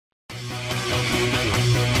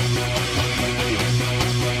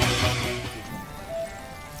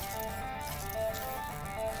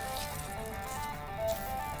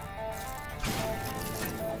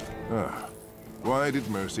Why did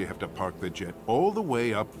Mercy have to park the jet all the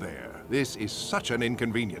way up there? This is such an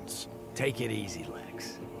inconvenience. Take it easy,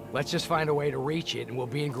 Lex. Let's just find a way to reach it and we'll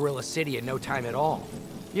be in Gorilla City in no time at all.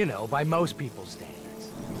 You know, by most people's standards.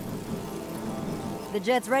 The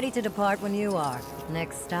jet's ready to depart when you are.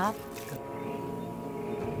 Next stop?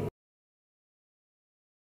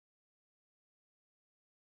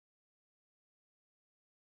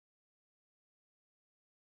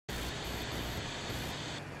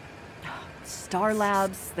 Star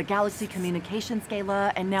Labs, the Galaxy Communications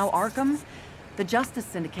Gala, and now Arkham? The Justice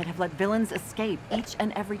Syndicate have let villains escape each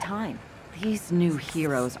and every time. These new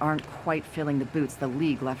heroes aren't quite filling the boots the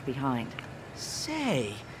League left behind.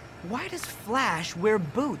 Say, why does Flash wear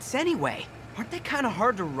boots anyway? Aren't they kind of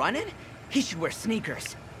hard to run in? He should wear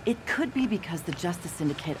sneakers. It could be because the Justice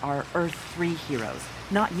Syndicate are Earth 3 heroes,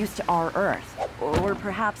 not used to our Earth. Or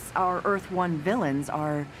perhaps our Earth 1 villains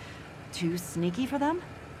are too sneaky for them?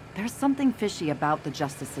 There's something fishy about the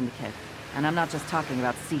Justice Syndicate, and I'm not just talking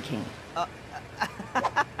about Sea King.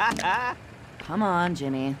 Come on,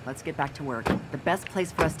 Jimmy. Let's get back to work. The best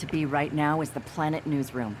place for us to be right now is the Planet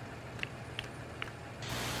Newsroom.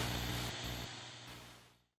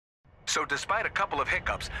 So despite a couple of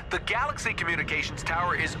hiccups, the Galaxy Communications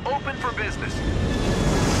Tower is open for business.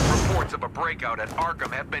 Reports of a breakout at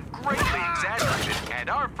Arkham have been greatly exaggerated, and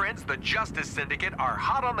our friends, the Justice Syndicate, are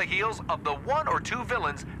hot on the heels of the 1 or 2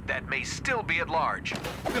 villains that may still be at large.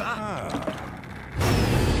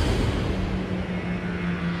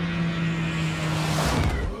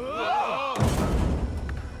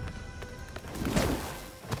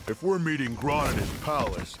 If we're meeting Grodd at his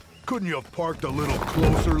palace, couldn't you have parked a little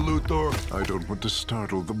closer, Luthor? I don't want to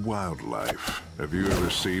startle the wildlife. Have you ever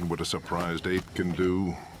seen what a surprised ape can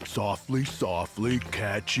do? Softly, softly,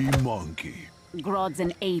 catchy monkey. Grodd's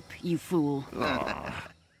an ape, you fool.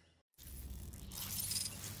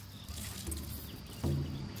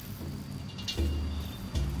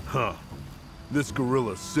 Huh. This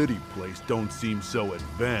Gorilla City place don't seem so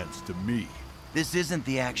advanced to me. This isn't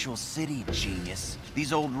the actual city, genius.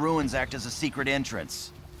 These old ruins act as a secret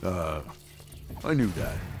entrance. I knew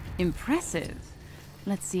that. Impressive.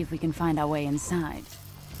 Let's see if we can find our way inside.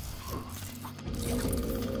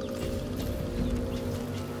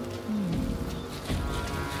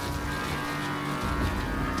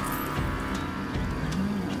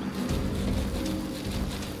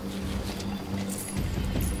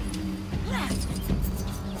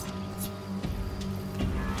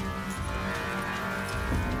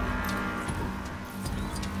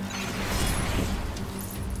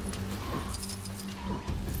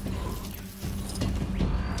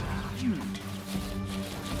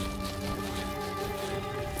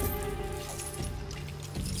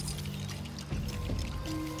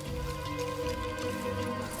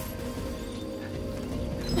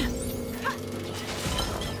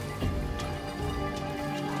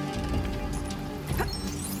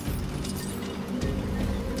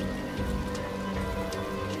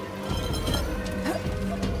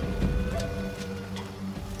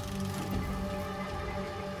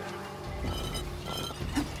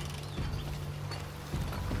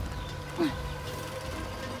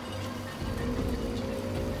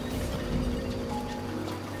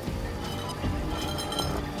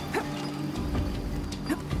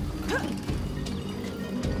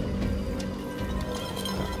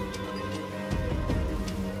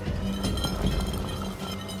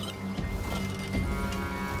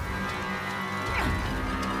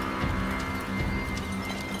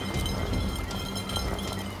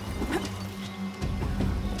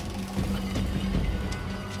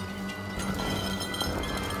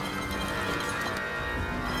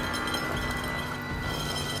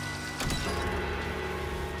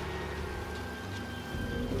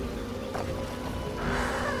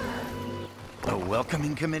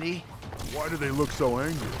 Welcoming committee? Why do they look so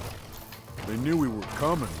angry? They knew we were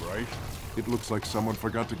coming, right? It looks like someone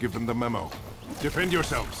forgot to give them the memo. Defend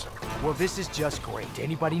yourselves. Well, this is just great.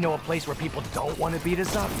 Anybody know a place where people don't want to beat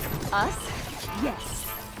us up? Us? Yes.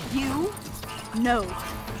 You? No.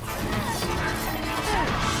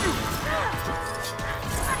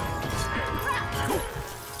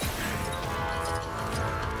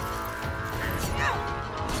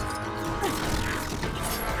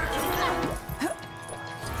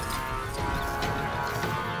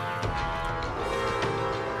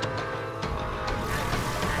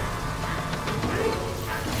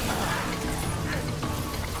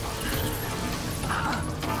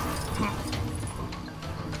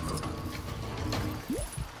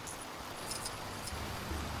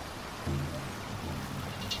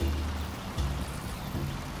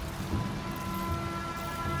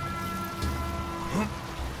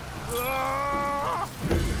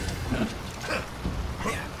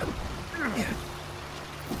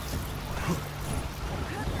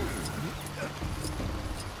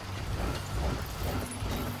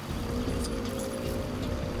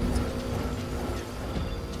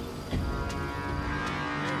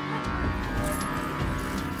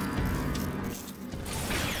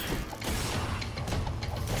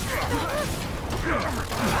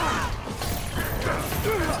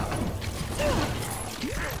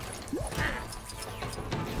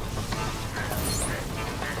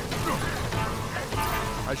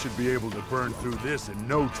 I should be able to burn through this in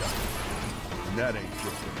no time. And that ain't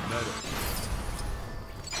just a metal.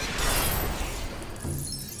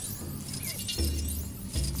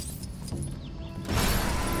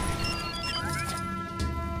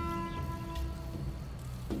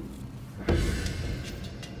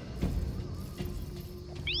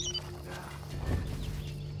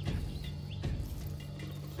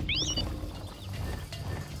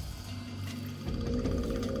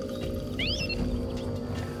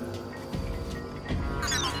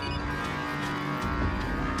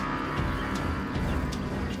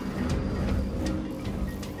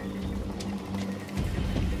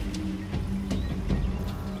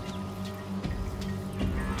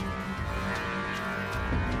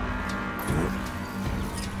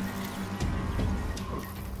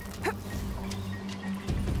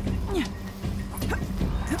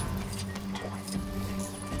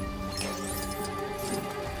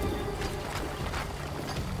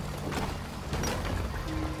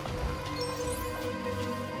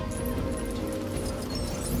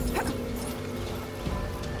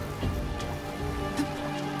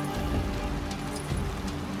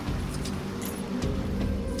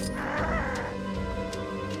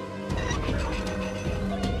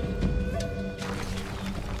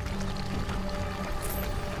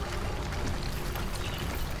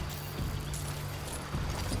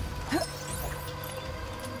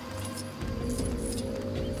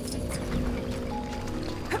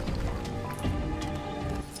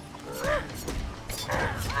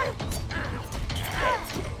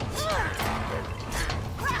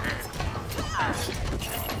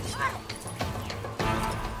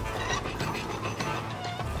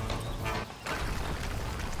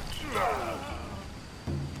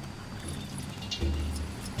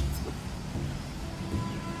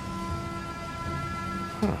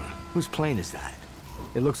 Whose plane is that?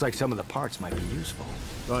 It looks like some of the parts might be useful.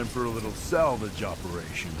 Time for a little salvage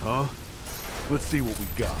operation, huh? Let's see what we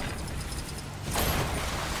got.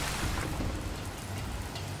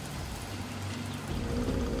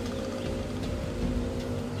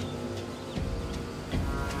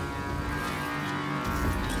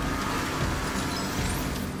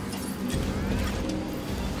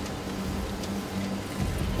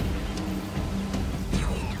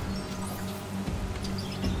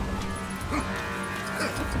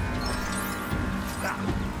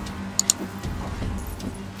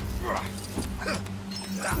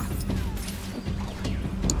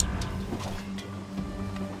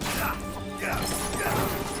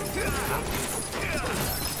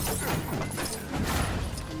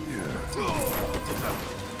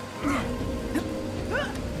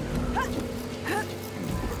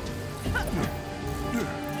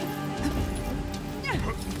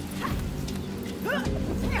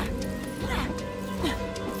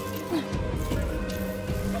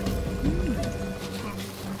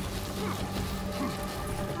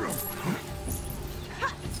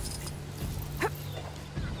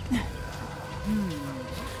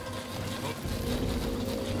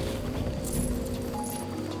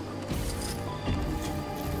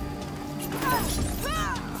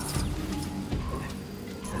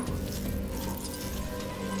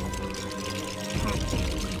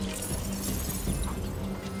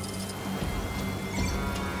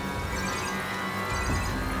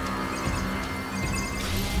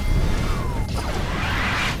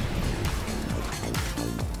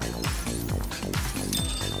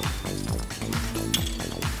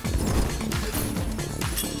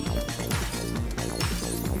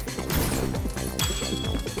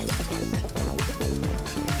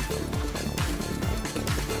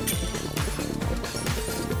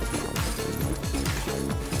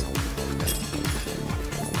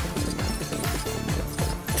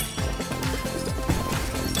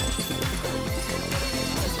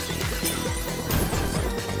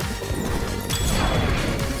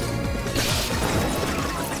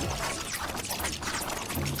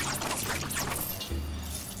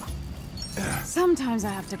 Sometimes I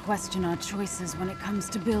have to question our choices when it comes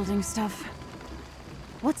to building stuff.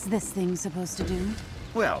 What's this thing supposed to do?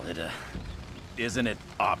 Well, isn't it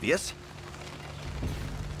obvious?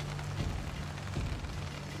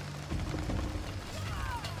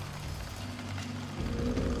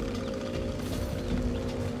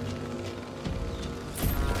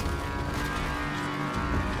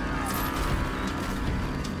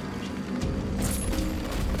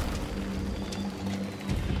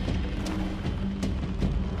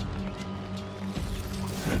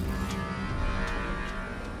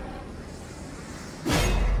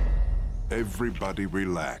 Everybody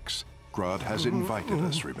relax. Grodd has invited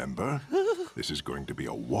us, remember? This is going to be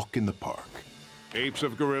a walk in the park. Apes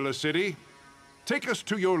of Gorilla City, Take us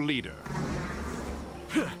to your leader.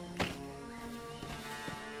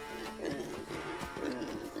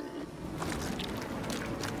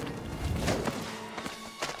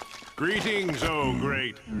 Greetings, oh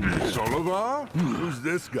great Solivar? Who's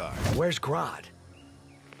this guy? Where's Grodd?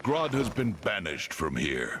 Grodd has been banished from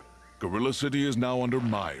here. Gorilla City is now under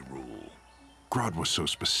my rule. Grodd was so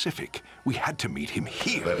specific. We had to meet him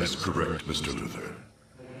here. That is correct, Mr. Luther.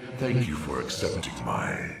 Thank you for accepting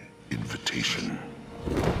my invitation.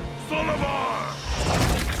 Solivar!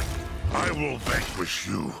 I will vanquish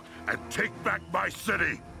you and take back my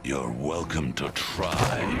city. You're welcome to try.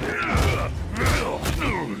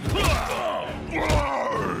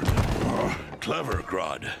 Clever,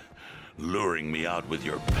 Grodd. Luring me out with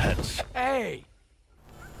your pets. Hey!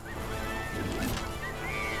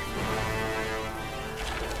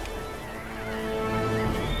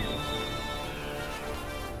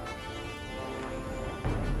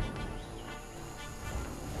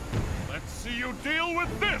 Let's see you deal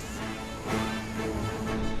with this!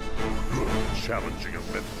 Challenging a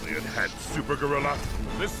mentally enhanced super gorilla.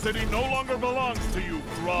 This city no longer belongs to you,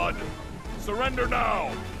 Grodd. Surrender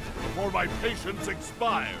now, before my patience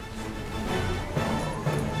expires.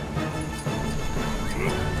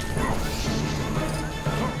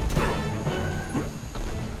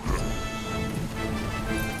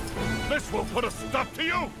 This will put a stop to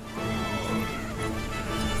you!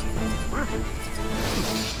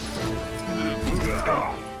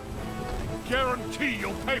 Guarantee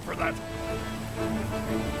you'll pay for that!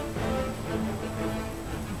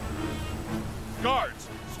 Guards,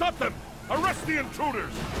 stop them! Arrest the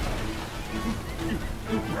intruders!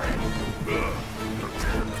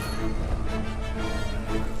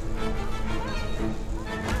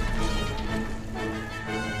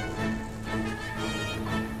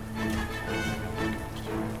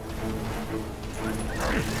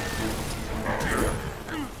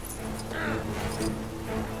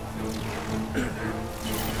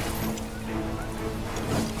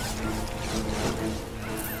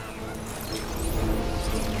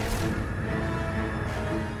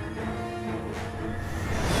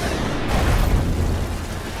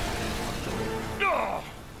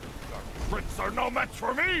 Are no match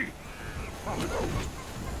for me!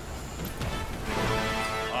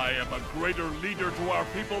 I am a greater leader to our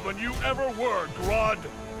people than you ever were, Grodd!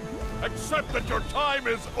 Accept that your time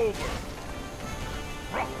is over!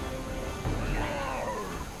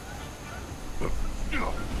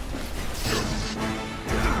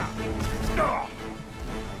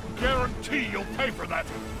 Guarantee you'll pay for that!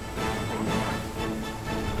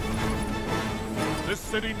 This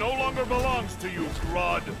city no longer belongs to you,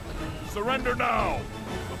 Grodd! Surrender now,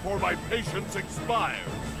 before my patience expires.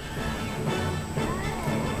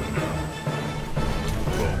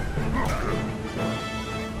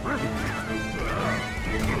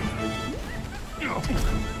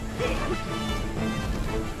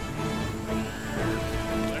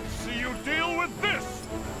 Let's see you deal with this!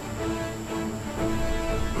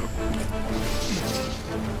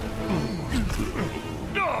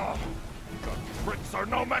 The tricks are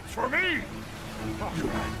no match for me!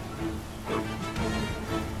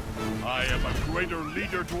 I am a greater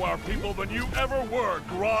leader to our people than you ever were,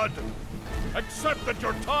 Grodd! Accept that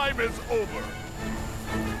your time is over!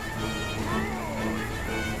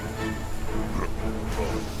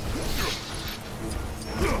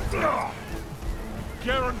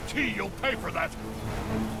 Guarantee you'll pay for that!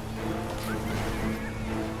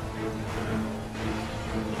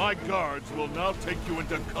 My guards will now take you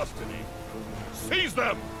into custody. Seize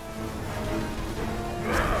them!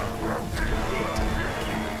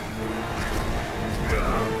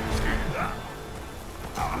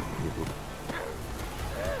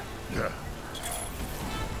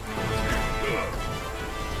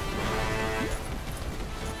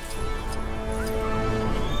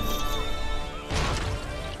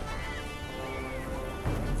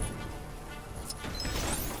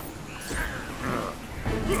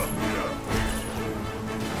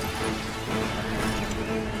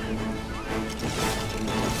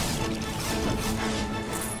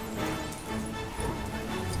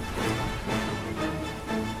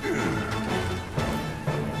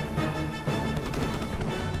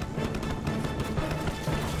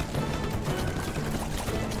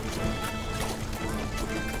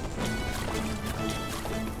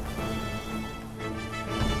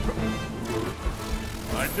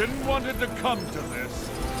 I didn't want it to come to this.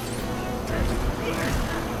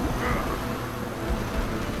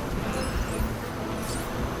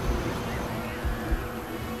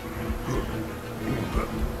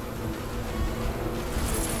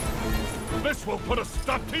 This will put a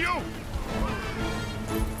stop to you!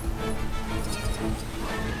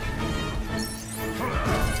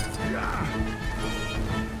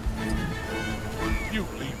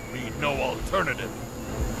 alternative.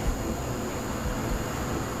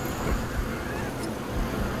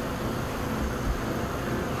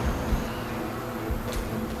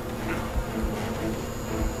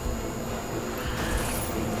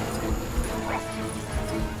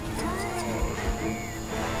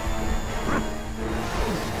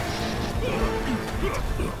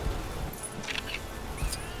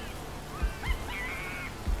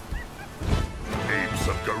 Apes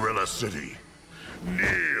of Gorilla City,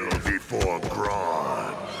 kneel before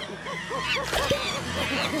Grodd.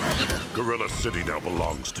 Gorilla City now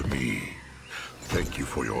belongs to me. Thank you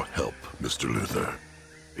for your help, Mr. Luther.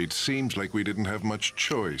 It seems like we didn't have much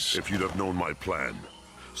choice. If you'd have known my plan,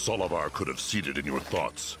 Solovar could have seeded in your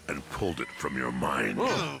thoughts and pulled it from your mind.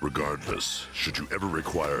 Regardless, should you ever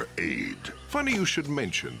require aid. Funny you should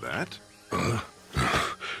mention that.